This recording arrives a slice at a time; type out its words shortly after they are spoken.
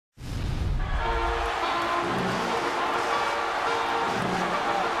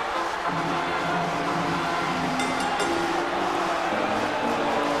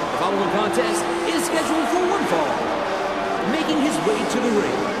contest is scheduled for one fall. Making his way to the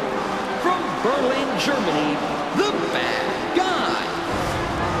ring, from Berlin, Germany, the Bad Guy.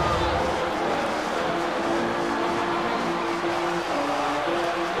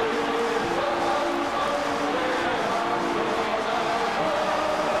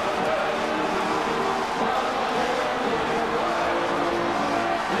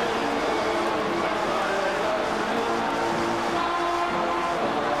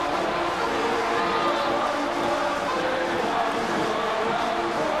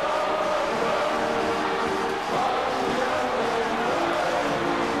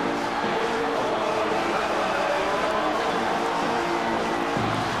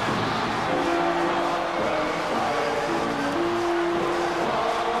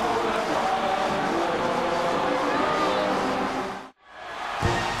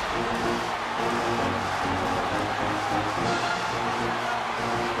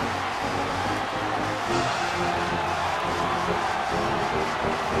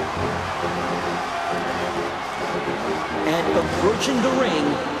 And approaching the ring,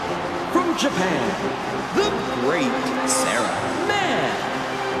 from Japan, the great Saiyaman.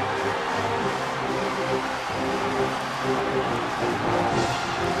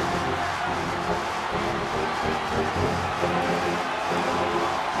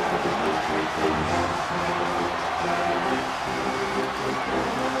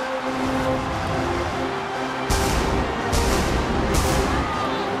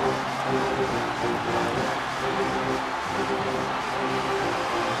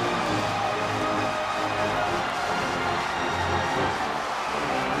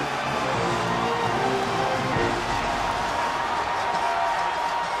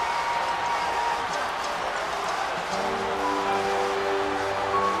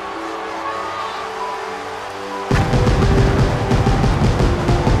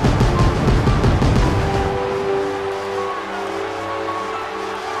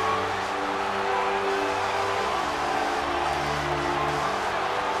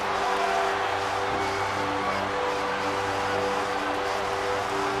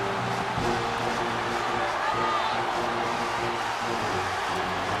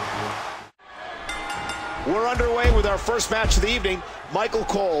 We're underway with our first match of the evening. Michael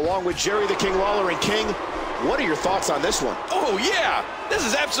Cole along with Jerry the King Lawler. And King, what are your thoughts on this one? Oh, yeah. This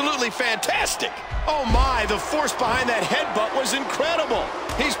is absolutely fantastic. Oh, my. The force behind that headbutt was incredible.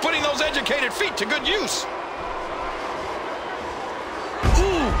 He's putting those educated feet to good use.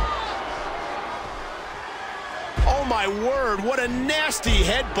 Ooh. Oh, my word. What a nasty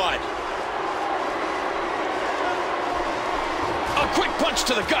headbutt. A quick punch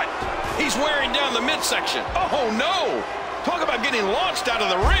to the gut. He's wearing down the midsection. Oh, no. Talk about getting launched out of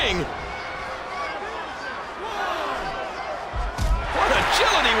the ring. What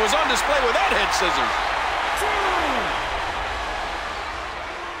agility was on display with that head scissors.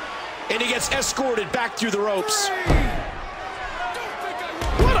 And he gets escorted back through the ropes.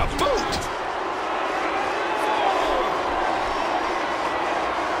 What a boot.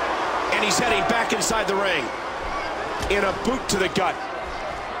 And he's heading back inside the ring. In a boot to the gut.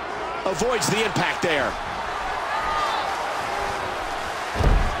 Avoids the impact there.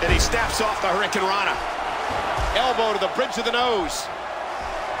 And he snaps off the Hurricane Rana. Elbow to the bridge of the nose.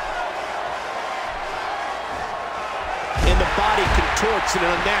 And the body contorts in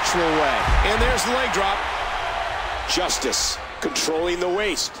an unnatural way. And there's the leg drop. Justice controlling the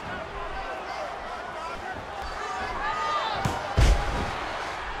waist.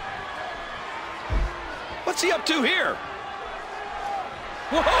 What's he up to here?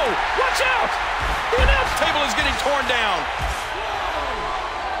 Whoa, watch out! The announce table is getting torn down.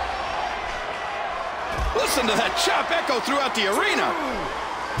 Listen to that chop echo throughout the arena.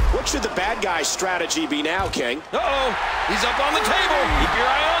 What should the bad guy's strategy be now, King? Uh-oh, he's up on the table. Keep your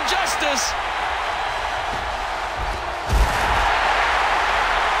eye on Justice.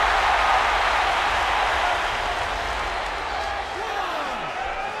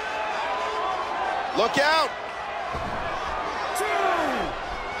 Look out!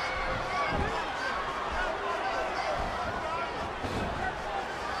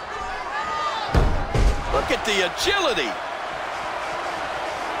 Look at the agility.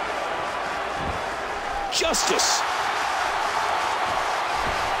 Justice.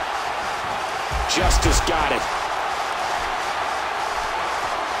 Justice got it.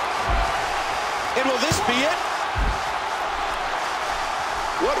 And will this be it?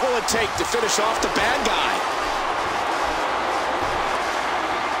 What will it take to finish off the bad guy?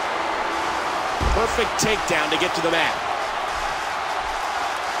 Perfect takedown to get to the mat.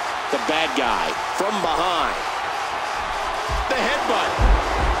 The bad guy from behind. The headbutt.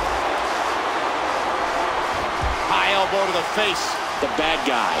 High elbow to the face. The bad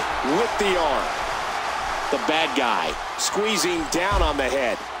guy with the arm. The bad guy squeezing down on the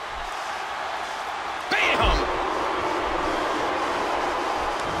head. Bam!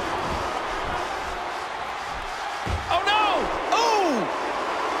 Oh, no! Oh!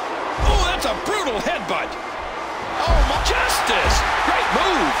 Oh, that's a brutal headbutt. Oh, my justice! Great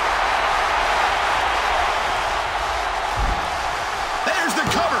move. There's the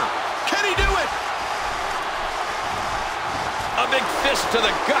cover. Can he do it? A big fist to the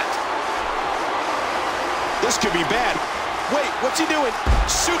gut. This could be bad. Wait, what's he doing?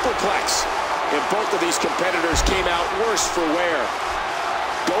 Superplex. And both of these competitors came out worse for wear.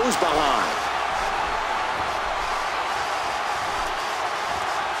 Goes behind.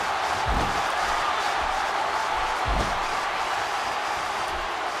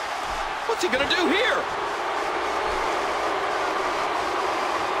 What's he gonna do here?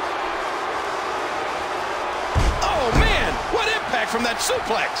 Oh, man! What impact from that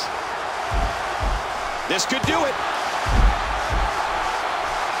suplex! This could do it.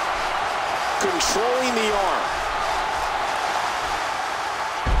 Controlling the arm.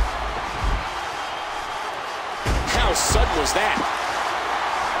 How sudden was that?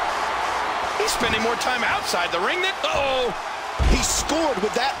 He's spending more time outside the ring than... Uh-oh! He scored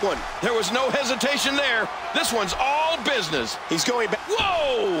with that one. There was no hesitation there. This one's all business. He's going back.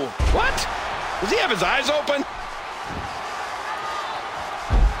 Whoa! What? Does he have his eyes open?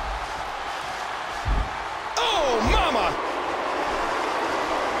 Oh, mama!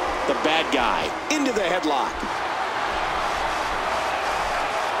 The bad guy into the headlock.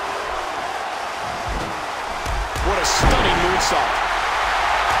 What a stunning moonsault.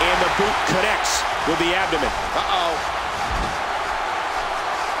 And the boot connects with the abdomen. Uh-oh.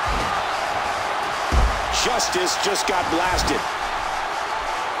 Justice just got blasted.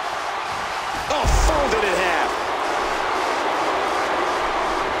 Oh, folded in half.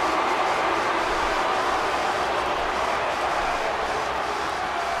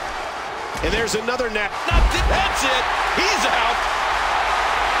 And there's another net. That's it. He's out.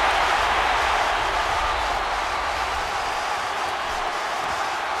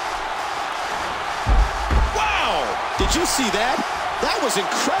 Wow. Did you see that? That was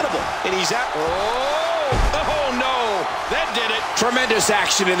incredible. And he's out. Oh, no. That did it. Tremendous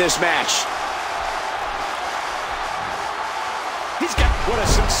action in this match. He's got... What a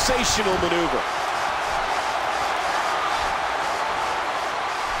sensational maneuver.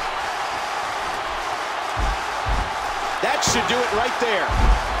 That should do it right there.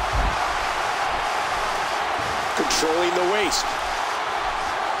 Controlling the waist.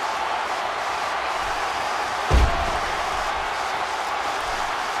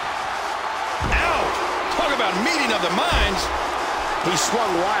 About meeting of the minds. He swung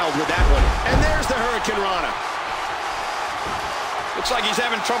wild with that one. And there's the Hurricane Rana. Looks like he's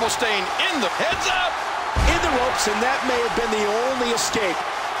having trouble staying in the heads up. In the ropes, and that may have been the only escape.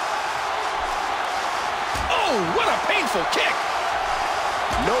 Oh, what a painful kick.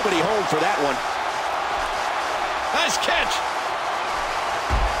 Nobody home for that one. Nice catch.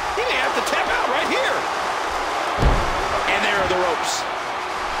 He may have to tap out right here. And there are the ropes.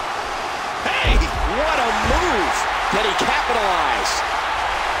 Hey! What a move! Did he capitalize?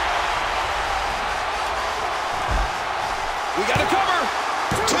 We got a cover.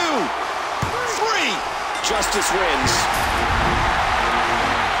 2, 3. Justice wins.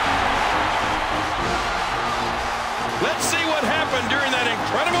 Let's see what happened during that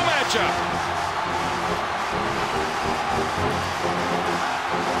incredible matchup.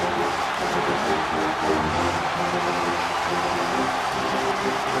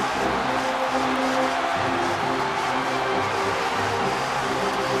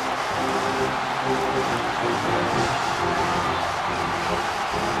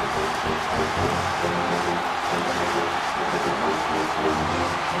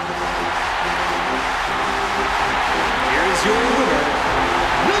 Here's your winner,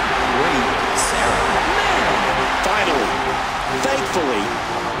 the great Saiyaman. Finally, thankfully,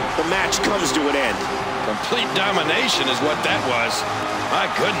 the match comes to an end. Complete domination is what that was. My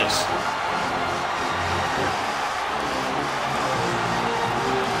goodness.